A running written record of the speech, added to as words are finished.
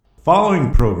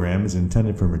Following program is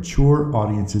intended for mature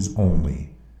audiences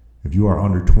only. If you are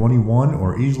under 21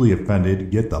 or easily offended,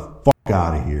 get the fuck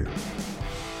out of here.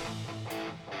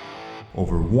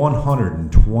 Over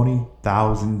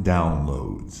 120,000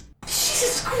 downloads.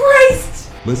 Jesus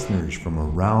Christ! Listeners from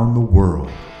around the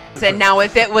world. And now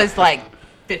if it was like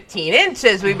 15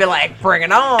 inches, we'd be like, bring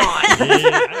it on.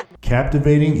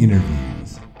 Captivating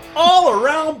interviews. All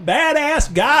around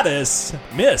badass goddess,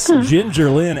 Miss Ginger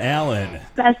Lynn Allen.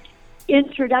 Best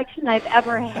introduction I've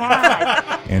ever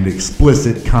had. And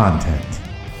explicit content.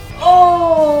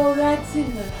 Oh, that's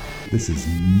it. This is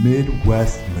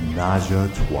Midwest Menage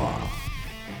a Trois.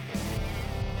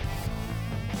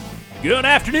 Good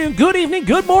afternoon, good evening,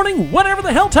 good morning, whatever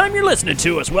the hell time you're listening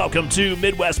to us. Welcome to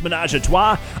Midwest Menage a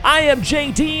Trois. I am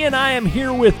JD, and I am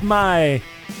here with my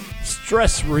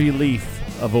stress relief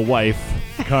of a wife,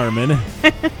 Carmen.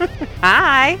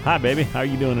 Hi. Hi, baby. How are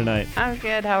you doing tonight? I'm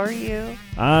good. How are you?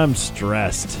 I'm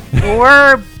stressed.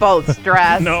 We're both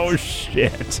stressed. No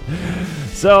shit.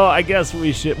 So I guess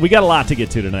we got a lot to get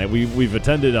to tonight. We've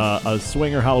attended a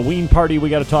swinger Halloween party we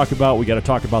got to talk about. We got to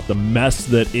talk about the mess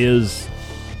that is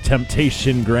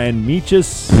Temptation Grand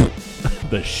Meechus,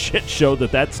 the shit show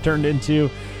that's turned into.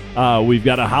 We've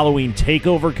got a Halloween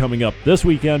takeover coming up this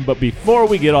weekend, but before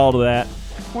we get all to that,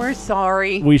 we're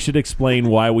sorry. We should explain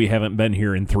why we haven't been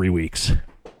here in 3 weeks.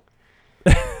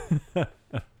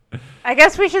 I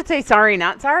guess we should say sorry,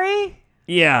 not sorry?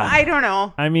 Yeah. I don't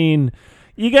know. I mean,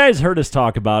 you guys heard us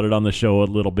talk about it on the show a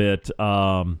little bit.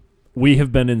 We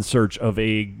have been in search of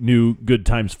a new Good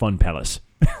Times Fun Palace.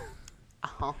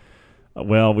 Uh-huh.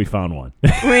 Well, we found one.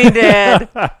 We did.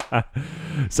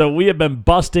 So we have been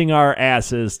busting our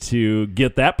asses to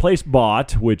get that place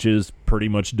bought, which is pretty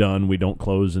much done. We don't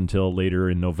close until later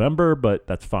in November, but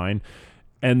that's fine.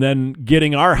 And then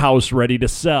getting our house ready to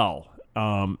sell.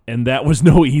 And that was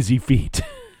no easy feat.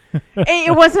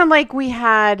 It wasn't like we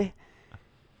had...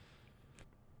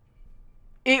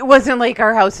 It wasn't like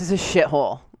our house is a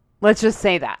shithole. Let's just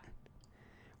say that.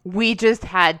 We just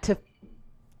had to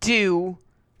do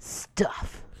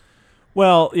stuff.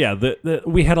 Well, yeah,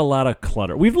 we had a lot of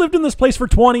clutter. We've lived in this place for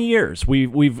 20 years.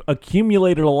 We've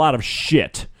accumulated a lot of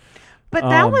shit. But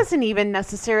that wasn't even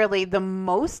necessarily the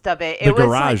most of it. The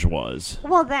garage was.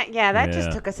 Well, that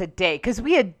just took us a day because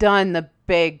we had done the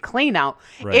big clean out.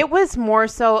 Right. It was more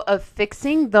so of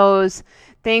fixing those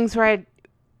things where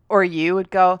you would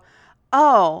go,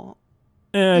 oh,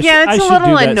 it's a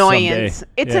little annoyance.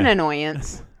 It's an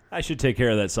annoyance. I should take care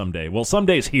of that someday. Well,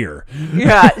 someday's here.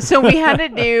 Yeah, so we had to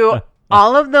do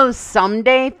all of those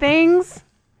someday things.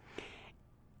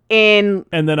 And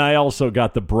then I also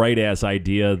got the bright-ass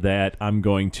idea that I'm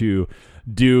going to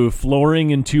do flooring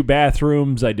in 2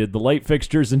 bathrooms. I did the light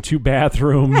fixtures in 2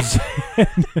 bathrooms.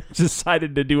 And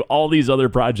decided to do all these other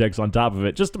projects on top of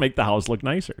it just to make the house look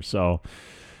nicer. So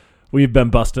we've been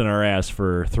busting our ass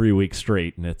for 3 weeks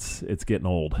straight, and it's getting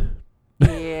old.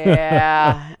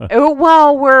 Yeah.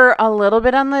 Well, we're a little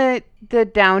bit on the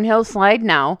downhill slide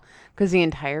now because the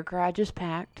entire garage is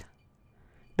packed.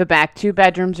 The back 2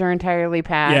 bedrooms are entirely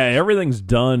packed. Yeah, everything's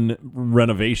done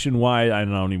renovation-wise. I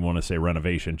don't even want to say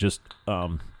renovation, just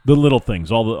the little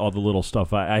things, all the little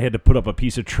stuff. I had to put up a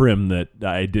piece of trim that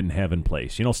I didn't have in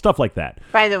place. You know, stuff like that.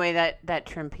 By the way, that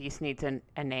trim piece needs a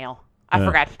nail. I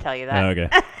forgot to tell you that. Okay.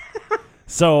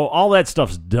 So all that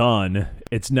stuff's done.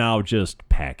 It's now just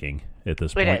packing at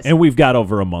this point. It is. And we've got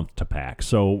over a month to pack.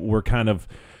 So we're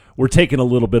taking a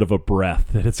little bit of a breath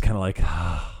that it's kind of like,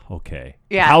 okay.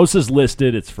 Yeah. The house is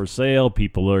listed. It's for sale.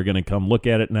 People are going to come look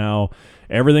at it now.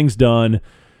 Everything's done.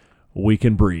 We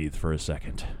can breathe for a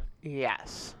second.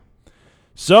 Yes.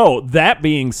 So that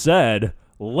being said,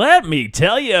 let me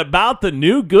tell you about the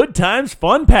new Good Times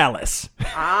Fun Palace.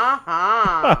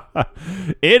 Uh-huh.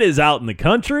 It is out in the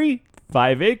country.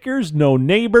 5 acres, no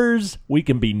neighbors. We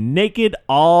can be naked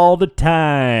all the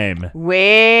time.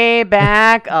 Way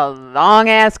back a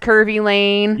long-ass curvy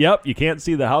lane. Yep, you can't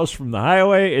see the house from the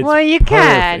highway. It's well, you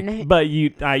perfect, can. but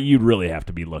you'd really have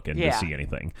to be looking to see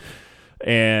anything.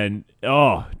 And,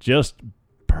 just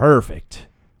perfect.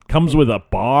 Comes with a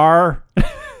bar.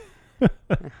 I'm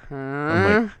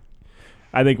like,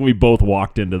 I think we both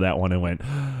walked into that one and went...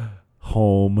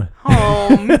 Home.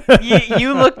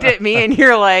 You looked at me and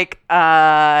you're like,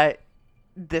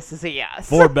 this is a yes.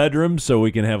 4 bedrooms, so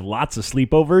we can have lots of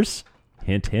sleepovers.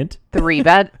 Hint, hint. 3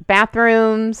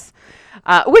 bathrooms,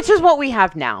 which is what we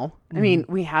have now. I mean,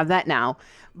 we have that now.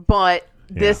 But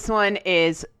this one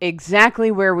is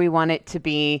exactly where we want it to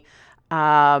be.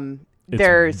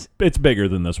 It's bigger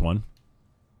than this one.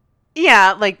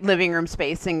 Yeah, like living room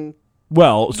space and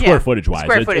Well, square footage wise.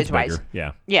 Square footage wise.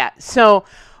 Yeah. Yeah. So,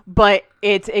 but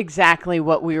it's exactly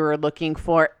what we were looking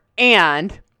for,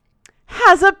 and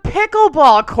has a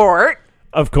pickleball court.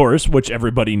 Of course, which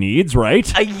everybody needs,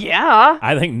 right? Yeah.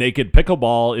 I think Naked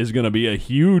Pickleball is going to be a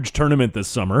huge tournament this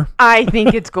summer. I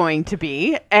think it's going to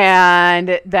be.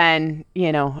 And then,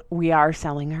 we are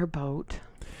selling our boat.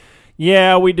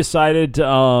 Yeah, we decided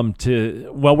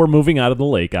we're moving out of the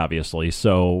lake, obviously,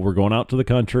 so we're going out to the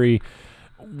country.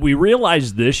 We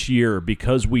realized this year,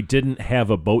 because we didn't have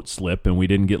a boat slip and we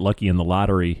didn't get lucky in the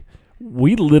lottery,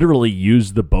 we literally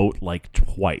used the boat like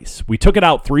twice. We took it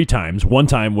out 3 times. One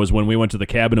time was when we went to the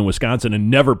cabin in Wisconsin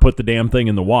and never put the damn thing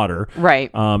in the water.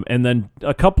 Right. And then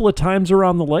a couple of times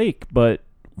around the lake, but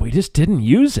we just didn't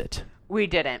use it. We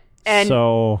didn't. And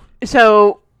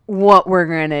so what we're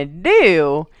going to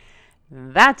do,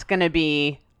 that's going to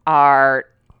be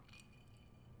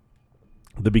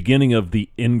the beginning of the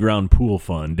in-ground pool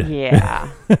fund. Yeah.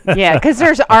 Yeah, because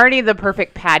there's already the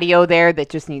perfect patio there that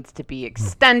just needs to be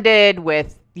extended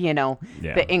with,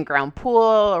 the in-ground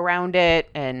pool around it.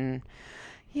 And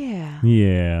yeah.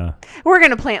 Yeah. We're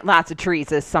going to plant lots of trees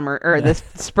this summer or this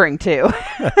spring too.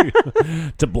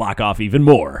 To block off even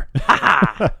more.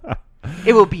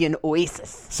 It will be an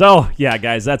oasis. So, yeah,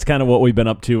 guys, that's kind of what we've been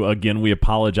up to. Again, we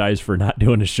apologize for not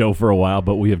doing a show for a while,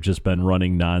 but we have just been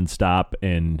running nonstop,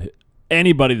 and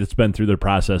anybody that's been through the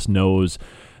process knows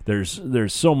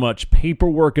there's so much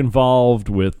paperwork involved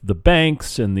with the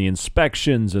banks and the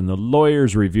inspections and the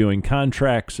lawyers reviewing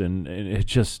contracts, and it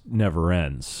just never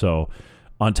ends. So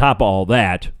on top of all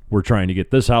that, we're trying to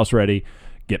get this house ready,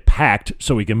 get packed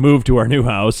so we can move to our new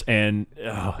house, and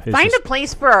find a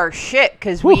place for our shit,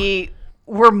 because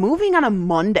we're moving on a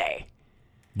Monday.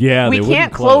 Yeah, we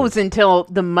can't close until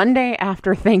the Monday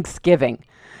after Thanksgiving.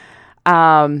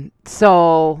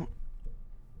 So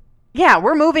yeah,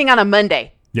 we're moving on a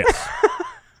Monday. Yes.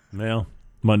 Well,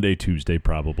 Monday, Tuesday,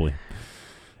 probably.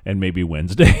 And maybe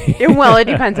Wednesday. It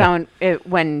depends on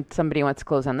when somebody wants to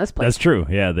close on this place. That's true.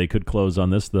 Yeah, they could close on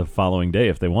this the following day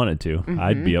if they wanted to. Mm-hmm.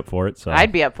 I'd be up for it. So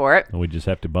I'd be up for it. We just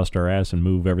have to bust our ass and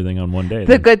move everything on one day.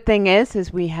 The good thing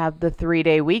is we have the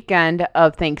 3-day weekend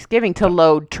of Thanksgiving to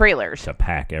load trailers. To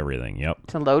pack everything, yep.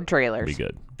 To load trailers. Be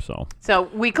good. So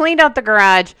we cleaned out the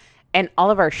garage, and all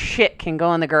of our shit can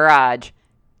go in the garage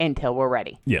until we're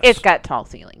ready. Yes. It's got tall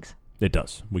ceilings. It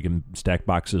does. We can stack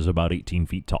boxes about 18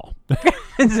 feet tall.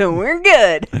 So we're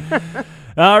good.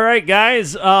 All right,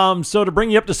 guys. So to bring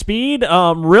you up to speed,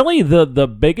 really the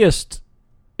biggest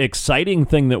exciting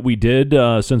thing that we did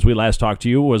since we last talked to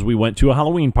you was we went to a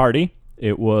Halloween party.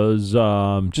 It was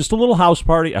just a little house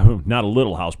party. Not a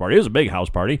little house party. It was a big house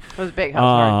party. It was a big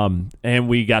house party. And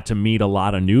we got to meet a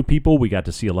lot of new people. We got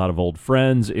to see a lot of old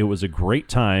friends. It was a great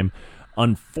time.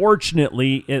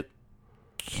 Unfortunately, it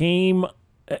came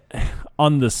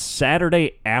on the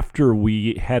Saturday after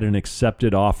we had an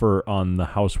accepted offer on the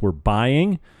house we're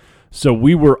buying. So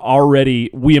we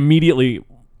immediately,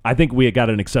 I think we had got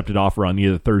an accepted offer on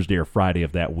either Thursday or Friday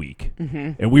of that week.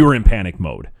 Mm-hmm. And we were in panic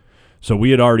mode. So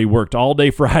we had already worked all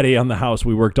day Friday on the house.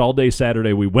 We worked all day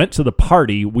Saturday. We went to the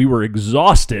party. We were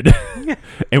exhausted.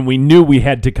 And we knew we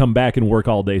had to come back and work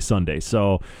all day Sunday.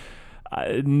 So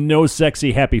no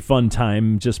sexy, happy, fun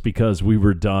time just because we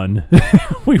were done.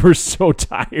 We were so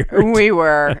tired. We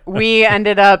were. We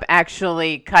ended up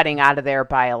actually cutting out of there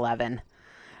by 11.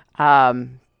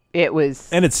 It was...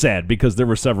 And it's sad because there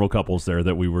were several couples there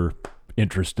that we were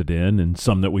interested in, and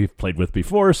some that we've played with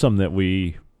before, some that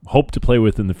we hope to play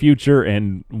with in the future,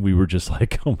 and we were just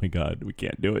like, oh my God, we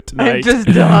can't do it tonight. I'm just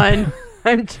done.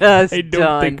 I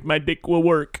don't think my dick will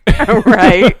work.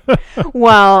 Right.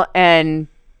 Well, and...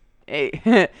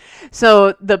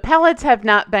 So the pellets have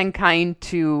not been kind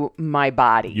to my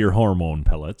body. Your hormone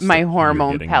pellets. My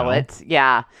hormone pellets,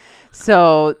 yeah.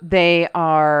 So they've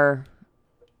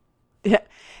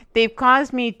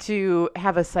caused me to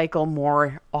have a cycle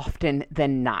more often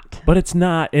than not. But it's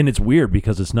not, and it's weird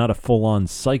because it's not a full-on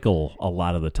cycle a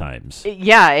lot of the times.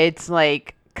 Yeah, it's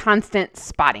like constant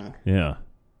spotting. Yeah.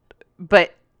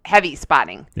 But heavy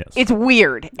spotting. Yes. It's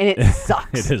weird, and it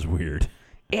sucks. It is weird.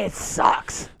 It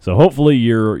sucks. So hopefully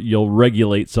you'll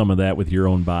regulate some of that with your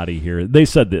own body here. They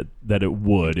said that it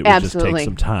would. It would Absolutely. just take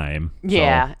some time.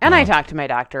 Yeah, so, and I talked to my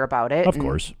doctor about it. Of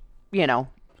course.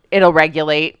 It'll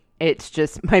regulate. It's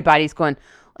just my body's going,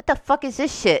 what the fuck is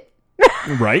this shit?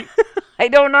 Right? I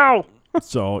don't know.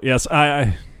 So, yes,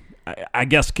 I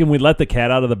guess, can we let the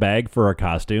cat out of the bag for our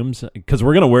costumes? Because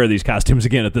we're going to wear these costumes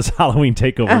again at this Halloween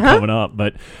takeover coming up.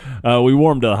 But we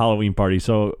wore them to the Halloween party.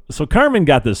 So Carmen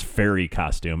got this fairy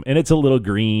costume, and it's a little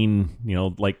green,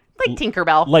 like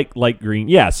Tinkerbell. Like light green.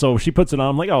 Yeah, so she puts it on.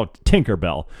 I'm like, oh,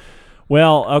 Tinkerbell.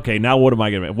 Well, okay, now what am I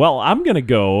going to do? Well, I'm going to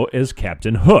go as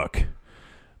Captain Hook.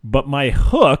 but my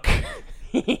hook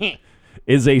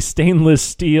is a stainless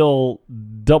steel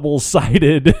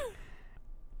double-sided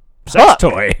sex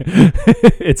toy.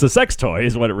 It's a sex toy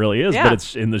is what it really is, but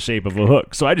it's in the shape of a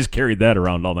hook. So I just carried that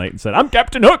around all night and said, I'm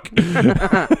Captain Hook.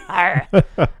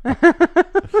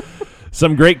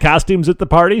 Some great costumes at the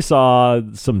party. Saw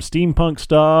some steampunk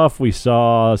stuff. We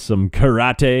saw some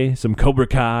karate, some Cobra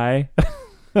Kai.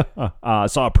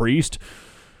 Saw a priest.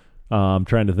 I'm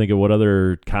trying to think of what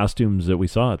other costumes that we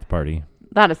saw at the party.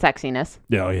 A lot of sexiness.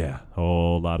 Oh, yeah. A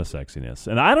whole lot of sexiness.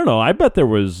 And I don't know. I bet there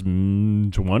was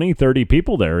 20, 30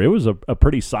 people there. It was a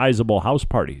pretty sizable house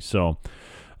party. So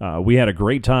we had a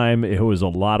great time. It was a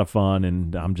lot of fun.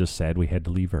 And I'm just sad we had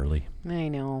to leave early. I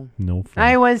know. No fun.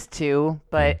 I was too,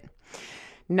 but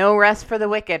no rest for the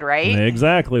wicked, right?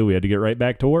 Exactly. We had to get right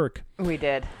back to work. We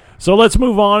did. So let's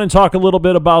move on and talk a little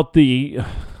bit about the...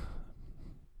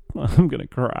 I'm going to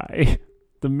cry.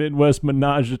 The Midwest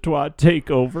Menage a Trois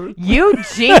takeover. You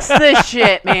jinxed this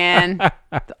shit, man.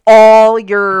 It's all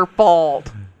your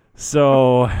fault.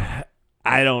 So,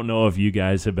 I don't know if you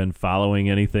guys have been following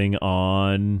anything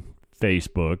on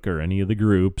Facebook or any of the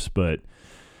groups, but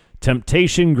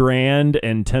Temptation Grand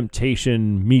and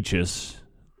Temptation Meaches,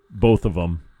 both of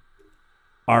them,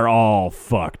 are all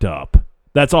fucked up.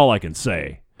 That's all I can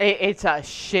say. It's a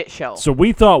shit show. So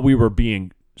we thought we were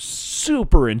being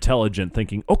super intelligent,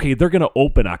 thinking, okay, they're going to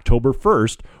open October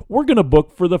 1st. We're going to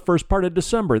book for the first part of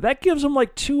December. That gives them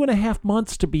like 2.5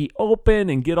 months to be open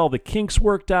and get all the kinks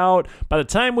worked out. By the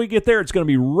time we get there, it's going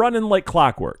to be running like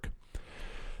clockwork.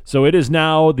 So it is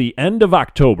now the end of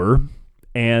October,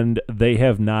 and they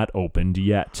have not opened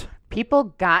yet.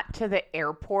 People got to the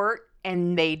airport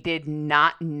and they did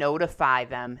not notify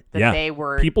them that they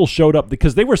were... People showed up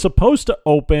because they were supposed to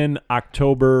open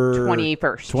October...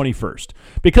 21st.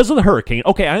 Because of the hurricane.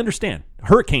 Okay, I understand.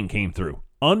 Hurricane came through.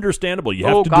 Understandable. You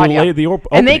have to delay the opening.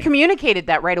 And they communicated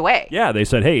that right away. Yeah, they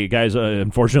said, hey, guys,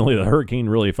 unfortunately, the hurricane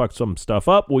really fucked some stuff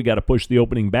up. We got to push the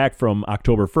opening back from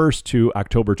October 1st to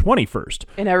October 21st.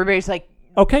 And everybody's like,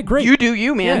 okay, great. You do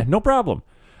you, man. Yeah, no problem.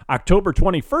 October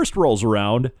 21st rolls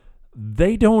around.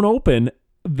 They don't open.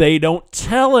 They don't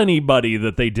tell anybody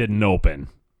that they didn't open.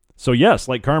 So yes,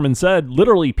 like Carmen said,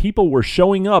 literally people were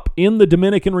showing up in the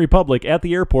Dominican Republic at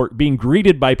the airport being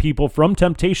greeted by people from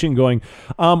Temptation going,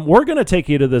 we're going to take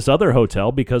you to this other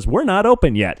hotel because we're not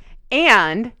open yet.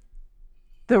 And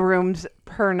the rooms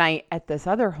per night at this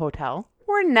other hotel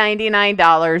were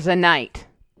 $99 a night.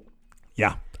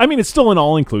 Yeah. I mean, it's still an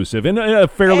all-inclusive and a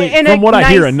fairly, from what I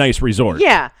hear, a nice resort.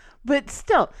 Yeah. But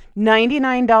still,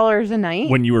 $99 a night?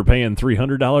 When you were paying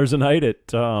 $300 a night at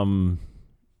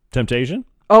Temptation?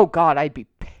 Oh, God, I'd be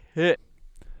pissed.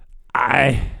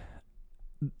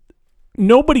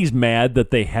 Nobody's mad that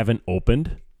they haven't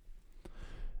opened.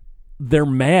 They're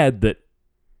mad that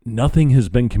nothing has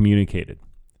been communicated.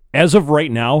 As of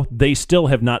right now, they still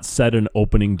have not set an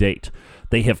opening date.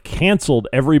 They have canceled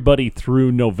everybody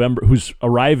through November, who's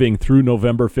arriving through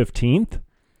November 15th.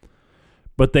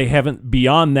 But they haven't,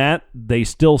 beyond that, they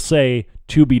still say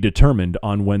to be determined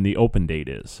on when the open date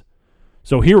is.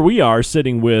 So here we are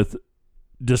sitting with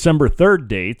December 3rd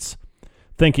dates,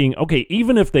 thinking, okay,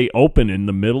 even if they open in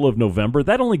the middle of November,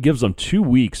 that only gives them 2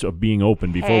 weeks of being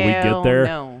open before we get there.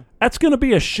 No. That's going to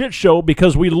be a shit show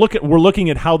because we're looking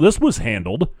at how this was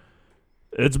handled.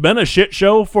 It's been a shit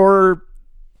show for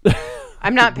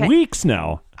I'm not weeks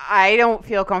now. I don't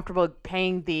feel comfortable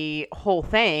paying the whole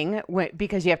thing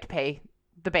because you have to pay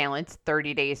the balance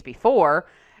 30 days before,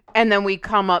 and then we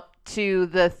come up to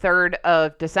the 3rd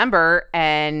of December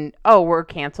and we're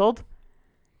canceled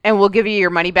and we'll give you your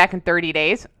money back in 30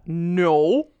 days.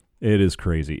 No, it is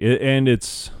crazy.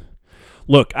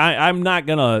 Look, I'm not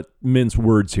gonna mince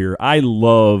words here. I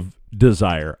love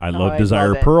Desire. I love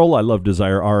Desire Pearl. I love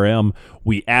Desire RM.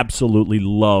 We absolutely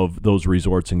love those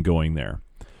resorts and going there.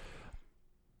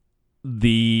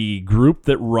 The group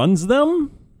that runs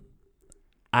them,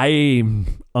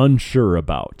 I'm unsure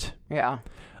about. Yeah.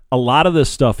 A lot of this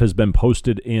stuff has been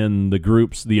posted in the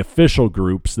groups, the official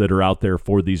groups that are out there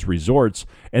for these resorts,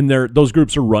 and those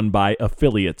groups are run by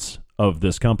affiliates of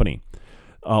this company.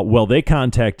 Well, they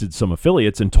contacted some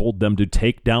affiliates and told them to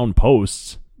take down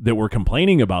posts that were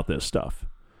complaining about this stuff.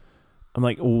 I'm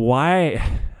like,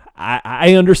 why?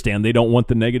 I understand they don't want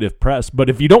the negative press, but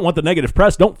if you don't want the negative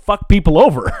press, don't fuck people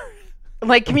over.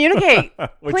 Like, communicate,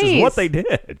 which please. is what they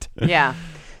did. Yeah.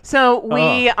 So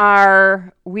we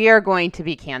are going to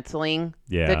be canceling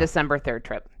the December 3rd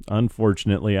trip.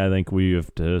 Unfortunately, I think we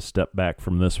have to step back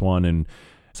from this one. And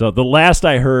so the last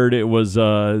I heard, it was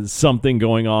something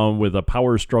going on with a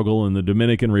power struggle in the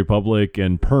Dominican Republic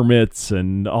and permits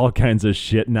and all kinds of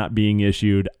shit not being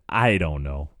issued. I don't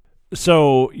know.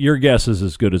 So your guess is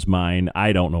as good as mine.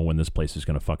 I don't know when this place is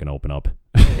going to fucking open up.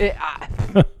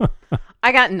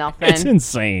 I got nothing. It's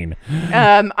insane.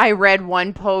 I read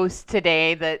one post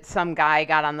today that some guy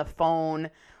got on the phone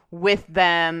with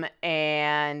them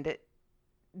and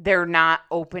they're not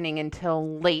opening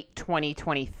until late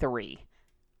 2023.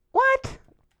 What?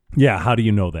 Yeah, how do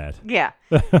you know that? Yeah.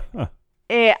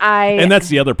 And that's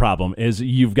the other problem is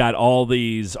you've got all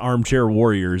these armchair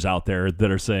warriors out there that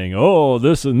are saying, oh,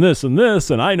 this and this and this,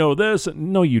 and I know this.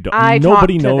 No, you don't.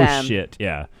 Nobody knows shit.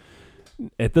 Yeah.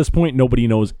 At this point, nobody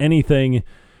knows anything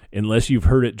unless you've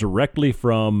heard it directly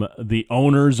from the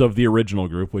owners of the original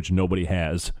group, which nobody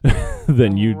has.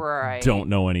 Then you don't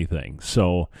know anything.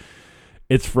 So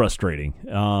it's frustrating.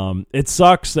 It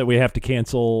sucks that we have to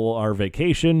cancel our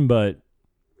vacation, but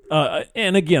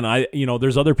and again,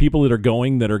 there's other people that are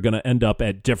going that are going to end up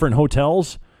at different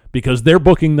hotels because they're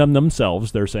booking them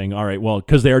themselves. They're saying, all right, well,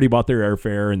 because they already bought their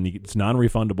airfare and it's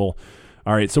non-refundable.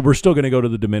 All right, so we're still going to go to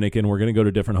the Dominican. We're going to go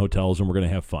to different hotels and we're going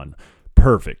to have fun.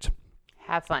 Perfect.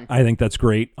 Have fun. I think that's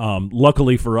great.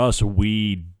 Luckily for us,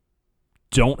 we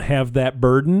don't have that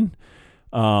burden.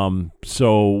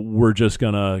 So we're just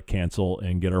going to cancel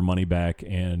and get our money back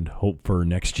and hope for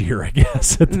next year, I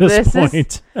guess, at this point.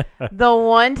 Is the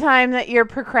one time that your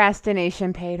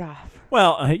procrastination paid off.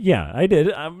 Well, yeah, I did.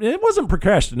 It wasn't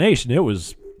procrastination. It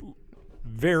was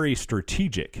very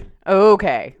strategic.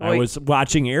 Okay. I was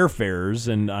watching airfares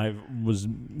and I was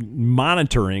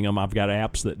monitoring them. I've got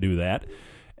apps that do that.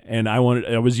 And I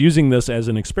was using this as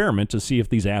an experiment to see if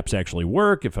these apps actually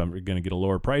work, if I'm going to get a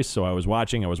lower price. So I was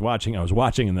watching,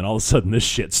 and then all of a sudden this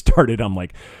shit started. I'm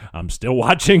like, I'm still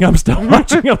watching. I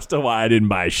didn't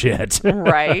buy shit.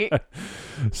 Right.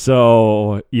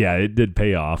 So, yeah, it did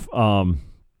pay off.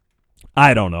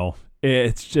 I don't know.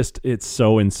 It's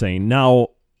so insane. Now,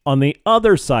 on the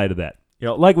other side of that,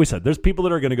 like we said, there's people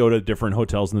that are going to go to different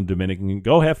hotels in the Dominican and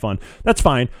go have fun. That's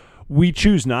fine. We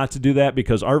choose not to do that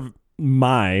because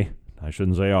my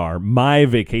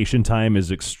vacation time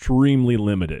is extremely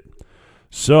limited.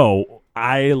 So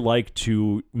I like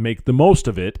to make the most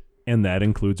of it, and that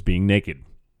includes being naked.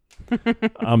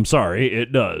 I'm sorry,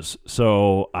 it does.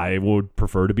 So I would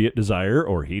prefer to be at Desire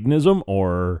or Hedonism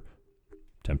or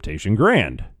Temptation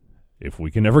Grand if we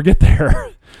can ever get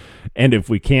there. And if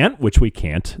we can't, which we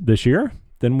can't this year,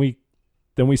 then we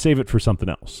save it for something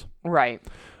else. Right.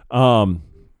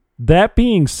 That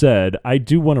being said, I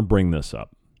do want to bring this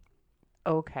up.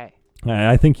 Okay.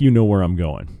 I think you know where I'm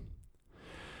going.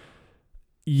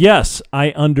 Yes, I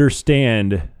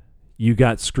understand you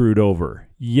got screwed over.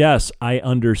 Yes, I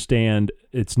understand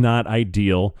it's not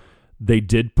ideal. They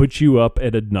did put you up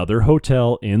at another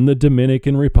hotel in the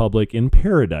Dominican Republic in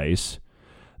Paradise.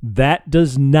 That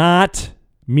does not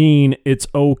mean it's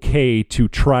okay to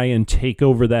try and take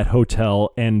over that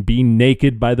hotel and be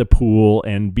naked by the pool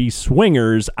and be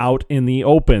swingers out in the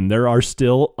open. There are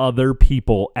still other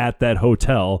people at that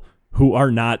hotel who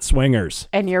are not swingers.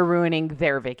 And you're ruining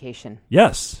their vacation.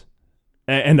 Yes.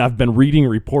 And I've been reading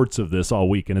reports of this all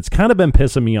week, and it's kind of been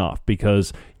pissing me off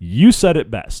because you said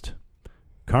it best.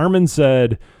 Carmen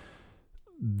said,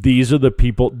 these are the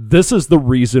people, this is the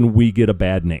reason we get a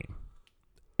bad name.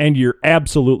 And you're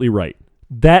absolutely right.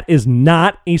 That is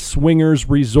not a swingers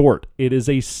resort. It is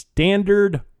a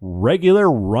standard, regular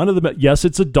run-of-the-mill. Yes,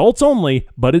 it's adults only,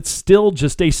 but it's still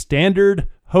just a standard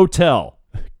hotel.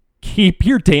 Keep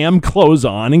your damn clothes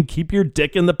on and keep your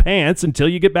dick in the pants until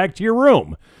you get back to your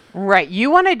room. Right.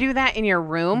 You want to do that in your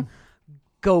room?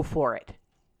 Go for it.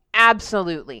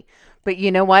 Absolutely. But you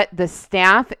know what? The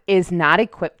staff is not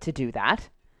equipped to do that.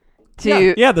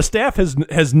 Yeah, the staff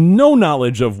has no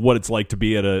knowledge of what it's like to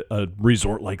be at a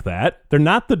resort like that. They're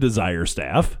not the Desire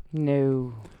staff.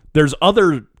 No. There's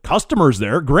other customers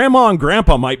there. Grandma and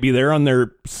Grandpa might be there on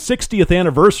their 60th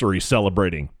anniversary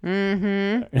celebrating.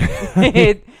 Mm-hmm.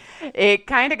 It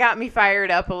kind of got me fired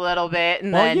up a little bit.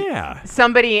 And then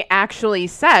somebody actually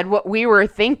said what we were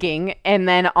thinking, and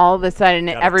then all of a sudden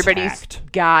everybody's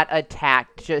got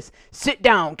attacked. Just sit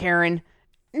down, Karen.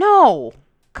 No.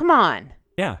 Come on.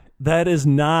 Yeah. That is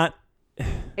not...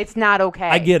 It's not okay.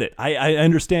 I get it. I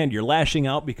understand you're lashing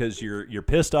out because you're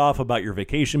pissed off about your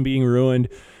vacation being ruined,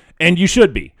 and you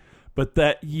should be. But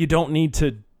that you don't need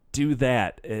to do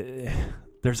that.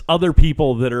 There's other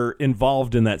people that are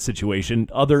involved in that situation,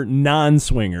 other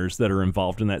non-swingers that are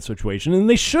involved in that situation, and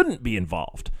they shouldn't be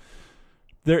involved.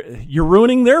 You're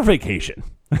ruining their vacation.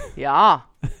 Yeah.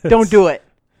 Don't do it.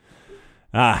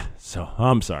 So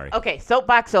I'm sorry. Okay,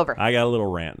 soapbox over. I got a little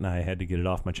rant, and I had to get it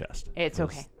off my chest. It's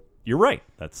okay. You're right.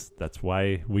 That's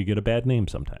why we get a bad name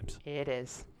sometimes. It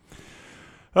is.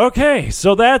 Okay,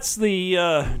 so that's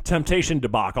the Temptation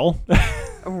debacle.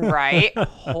 Right.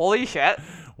 Holy shit.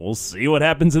 We'll see what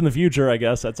happens in the future, I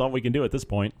guess. That's all we can do at this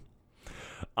point.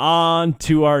 On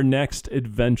to our next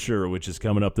adventure, which is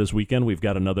coming up this weekend. We've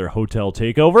got another hotel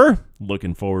takeover.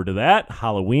 Looking forward to that.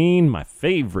 Halloween, my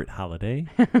favorite holiday.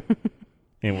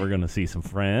 And we're going to see some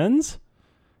friends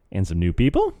and some new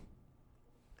people.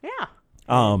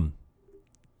 Yeah.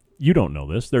 You don't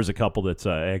know this. There's a couple that's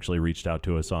actually reached out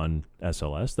to us on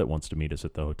SLS that wants to meet us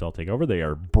at the hotel takeover. They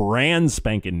are brand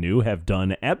spanking new, have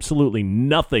done absolutely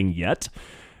nothing yet,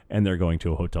 and they're going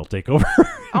to a hotel takeover.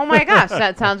 Oh my gosh,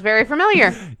 that sounds very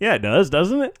familiar. Yeah, it does,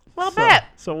 doesn't it? Well, bet.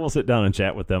 So we'll sit down and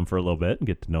chat with them for a little bit and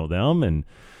get to know them. And,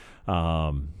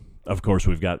 of course,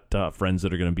 we've got friends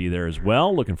that are going to be there as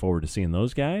well. Looking forward to seeing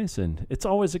those guys. And it's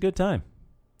always a good time.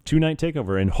 2-night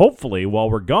takeover. And hopefully,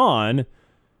 while we're gone,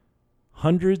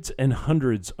 hundreds and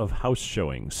hundreds of house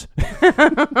showings.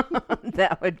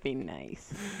 That would be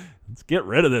nice. Let's get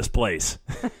rid of this place.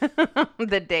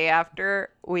 The day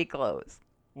after we close.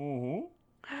 Mm-hmm.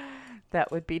 That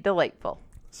would be delightful.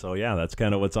 So, yeah, that's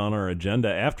kind of what's on our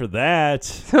agenda. After that,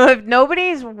 So if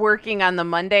nobody's working on the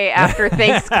Monday after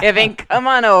Thanksgiving, come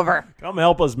on over. come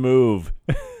help us move.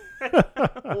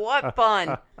 What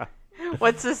fun.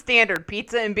 What's the standard?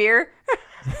 Pizza and beer?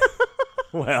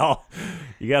 Well,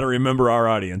 you got to remember our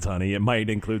audience, honey. It might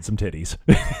include some titties.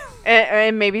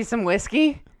 And maybe some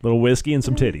whiskey? Little whiskey and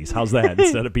some titties. How's that?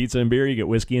 Instead of pizza and beer, you get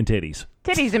whiskey and titties.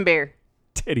 Titties and beer.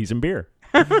 Titties and beer.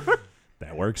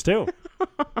 That works too.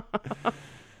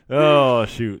 Oh,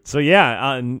 shoot. So,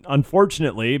 yeah,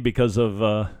 unfortunately, because of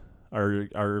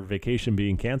our vacation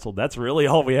being canceled, that's really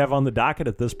all we have on the docket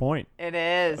at this point It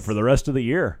is. for the rest of the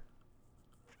year.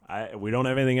 We don't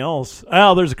have anything else.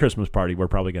 Oh, there's a Christmas party we're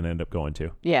probably going to end up going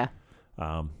to. Yeah.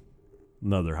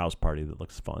 Another house party that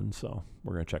looks fun, so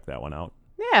we're going to check that one out.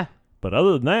 Yeah. But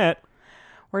other than that,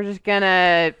 We're just going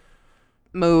to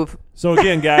move. so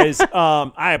again, guys,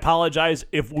 I apologize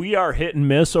if we are hit and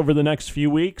miss over the next few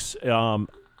weeks.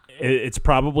 It's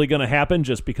probably going to happen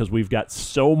just because we've got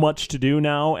so much to do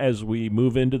now as we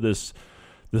move into this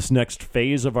next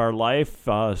phase of our life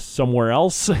somewhere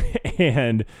else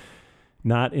and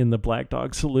not in the Black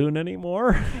Dog Saloon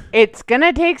anymore. It's going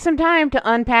to take some time to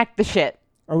unpack the shit.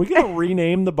 Are we going to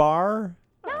rename the bar?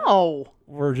 No.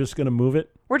 We're just going to move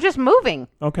it? We're just moving.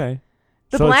 Okay.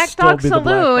 The So it'd Black still Dog be the Black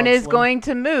Saloon Dog is Saloon? going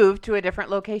to move to a different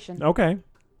location. Okay.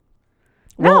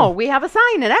 No, Well, we have a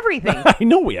sign and everything. I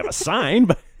know we have a sign,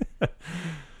 but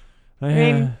I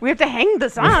mean, we have to hang the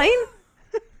sign.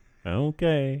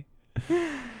 okay.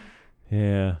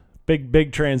 Yeah.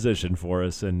 Big transition for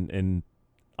us and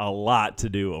a lot to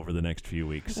do over the next few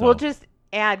weeks. So. We'll just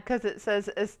add, because it says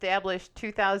established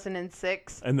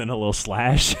 2006 and then a little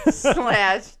slash. /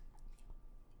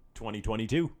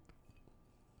 2022.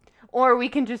 Or we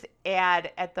can just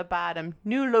add at the bottom,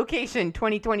 new location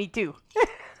 2022.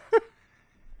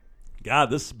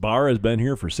 God, this bar has been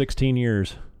here for 16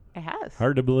 years. It has.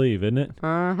 Hard to believe, isn't it?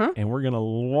 Uh-huh. And we're going to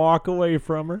walk away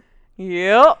from her.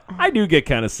 Yep. I do get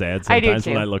kind of sad I do sometimes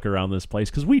when too. I look around this place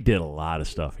because we did a lot of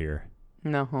stuff here.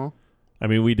 No. I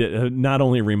mean, we did not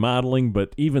only remodeling,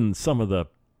 but even some of the,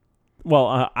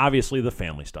 obviously the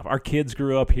family stuff. Our kids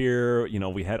grew up here. You know,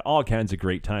 we had all kinds of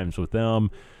great times with them.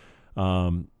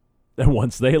 And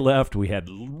once they left, we had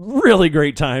really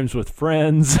great times with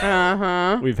friends.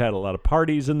 Uh-huh. We've had a lot of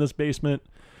parties in this basement.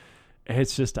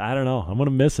 It's just, I don't know. I'm going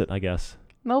to miss it, I guess.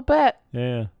 No bet.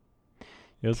 Yeah.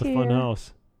 It was a fun Here.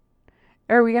 house.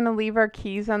 Are we going to leave our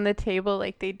keys on the table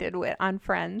like they did on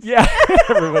Friends? Yeah.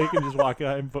 Everybody can just walk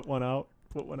out and put one out.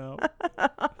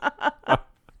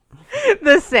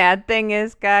 The sad thing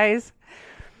is, guys,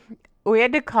 we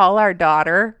had to call our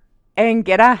daughter and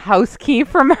get a house key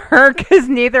from her because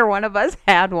neither one of us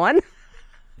had one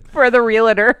for the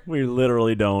realtor. We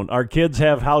literally don't. Our kids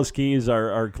have house keys.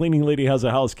 Our cleaning lady has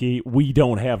a house key. We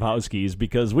don't have house keys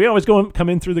because we always come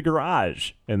in through the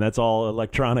garage, and that's all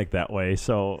electronic that way.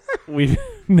 So we've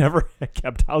never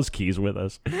kept house keys with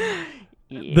us.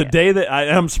 Yeah. The day that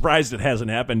I'm surprised it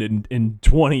hasn't happened in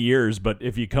 20 years, but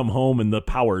if you come home and the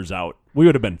power's out, we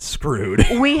would have been screwed.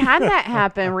 We had that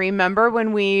happen. Remember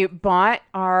when we bought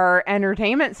our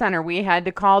entertainment center? We had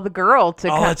to call the girl to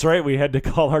come. That's right. We had to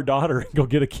call our daughter and go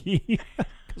get a key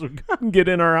because we couldn't get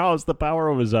in our house. The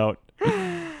power was out.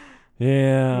 Yeah.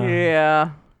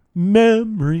 Yeah.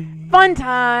 Memory. Fun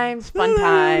times.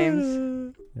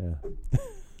 Yeah.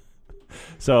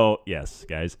 So, yes,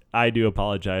 guys, I do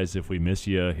apologize if we miss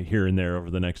you here and there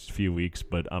over the next few weeks,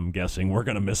 but I'm guessing we're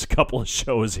going to miss a couple of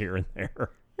shows here and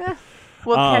there.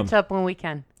 We'll catch up when we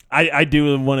can. I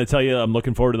do want to tell you I'm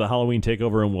looking forward to the Halloween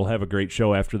takeover, and we'll have a great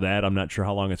show after that. I'm not sure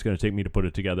how long it's going to take me to put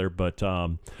it together, but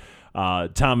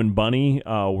Tom and Bunny,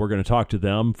 we're going to talk to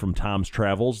them from Tom's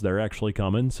Travels. They're actually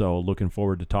coming, so looking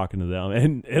forward to talking to them.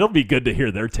 And it'll be good to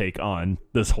hear their take on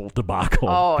this whole debacle.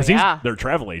 Oh, yeah. They're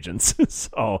travel agents,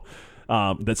 so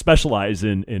that specialize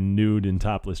in nude and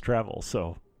topless travel.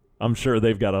 So I'm sure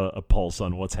they've got a pulse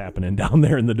on what's happening down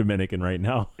there in the Dominican right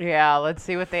now. Yeah, let's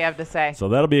see what they have to say. So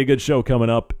that'll be a good show coming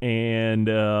up, and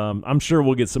I'm sure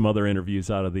we'll get some other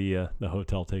interviews out of the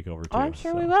hotel takeover, too. Oh, I'm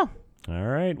sure we will. All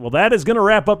right. Well, that is going to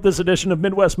wrap up this edition of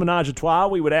Midwest Menage a Trois.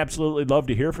 We would absolutely love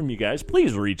to hear from you guys.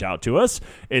 Please reach out to us.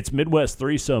 It's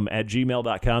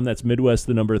MidwestThreesome@gmail.com. That's Midwest,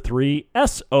 the number 3,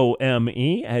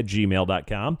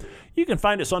 SOME@gmail.com. You can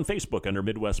find us on Facebook under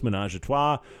Midwest Menage a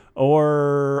Trois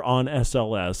or on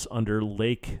SLS under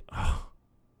Lake.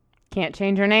 Can't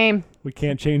change her name. We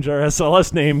can't change our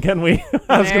SLS name, can we?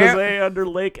 I was going to say under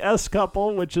Lake S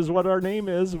Couple, which is what our name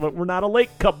is, but we're not a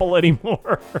lake couple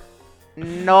anymore.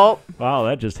 Nope. Wow,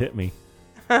 that just hit me.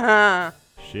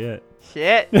 Shit.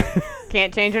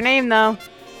 Can't change her name, though.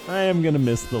 I am going to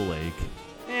miss the lake.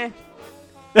 Eh.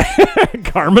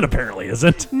 Carmen apparently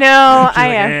isn't. No, She's I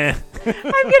like, am. I'm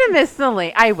going to miss the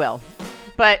lake. I will.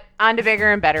 But on to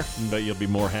bigger and better. But you'll be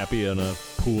more happy in a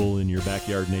pool in your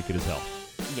backyard naked as hell.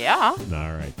 Yeah. All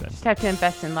right, then. Just have to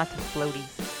invest in lots of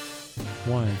floaties.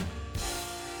 Why?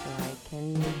 So I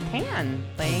can tan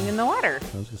laying in the water. I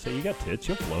was going to say, you got tits.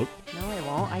 You'll float. No, I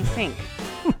won't. I sink.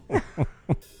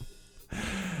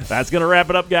 That's going to wrap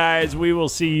it up, guys. We will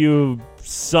see you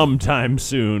sometime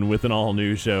soon with an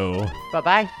all-new show.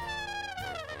 Bye-bye.